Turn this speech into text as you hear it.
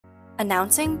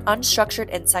Announcing unstructured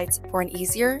insights for an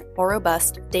easier, more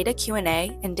robust data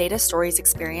Q&A and data stories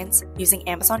experience using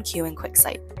Amazon Q and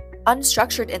QuickSight.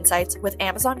 Unstructured insights with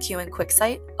Amazon Q and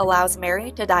QuickSight allows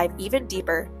Mary to dive even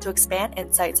deeper to expand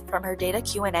insights from her data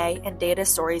Q&A and data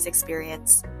stories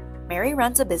experience. Mary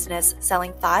runs a business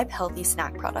selling 5 healthy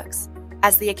snack products.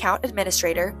 As the account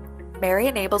administrator, Mary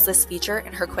enables this feature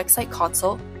in her QuickSight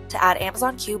console to add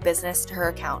Amazon Q Business to her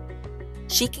account.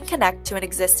 She can connect to an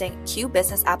existing Q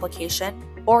Business application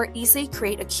or easily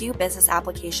create a Q Business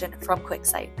application from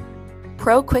QuickSight.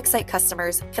 Pro QuickSight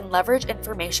customers can leverage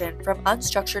information from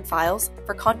unstructured files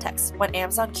for context when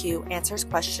Amazon Q answers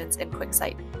questions in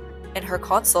QuickSight. In her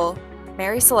console,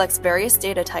 Mary selects various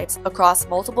data types across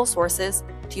multiple sources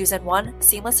to use in one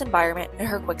seamless environment in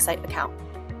her QuickSight account.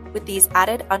 With these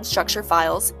added unstructured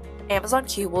files, Amazon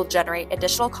Q will generate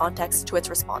additional context to its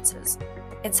responses.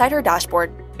 Inside her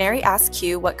dashboard, Mary asks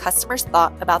Q what customers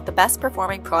thought about the best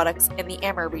performing products in the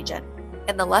AMER region.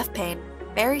 In the left pane,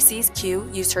 Mary sees Q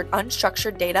use her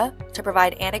unstructured data to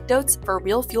provide anecdotes for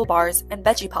real fuel bars and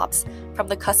veggie pops from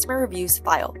the customer reviews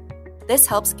file. This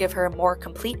helps give her a more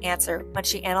complete answer when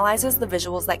she analyzes the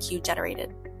visuals that Q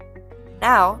generated.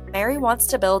 Now, Mary wants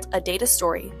to build a data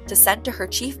story to send to her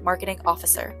Chief Marketing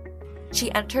Officer. She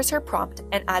enters her prompt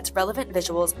and adds relevant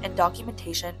visuals and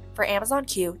documentation for Amazon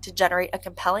Q to generate a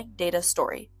compelling data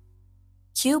story.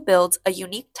 Q builds a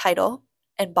unique title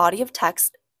and body of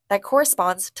text that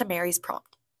corresponds to Mary's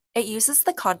prompt. It uses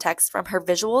the context from her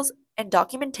visuals and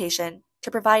documentation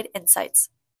to provide insights,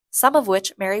 some of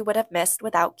which Mary would have missed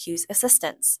without Q's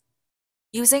assistance.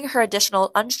 Using her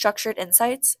additional unstructured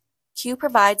insights, Q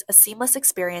provides a seamless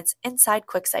experience inside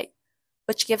QuickSight,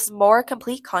 which gives more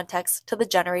complete context to the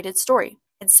generated story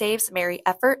and saves Mary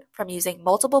effort from using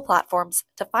multiple platforms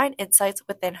to find insights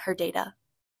within her data.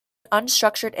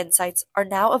 Unstructured insights are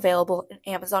now available in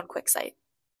Amazon QuickSight.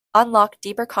 Unlock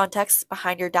deeper context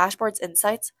behind your dashboard's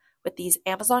insights with these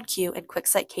Amazon Q and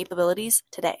QuickSight capabilities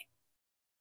today.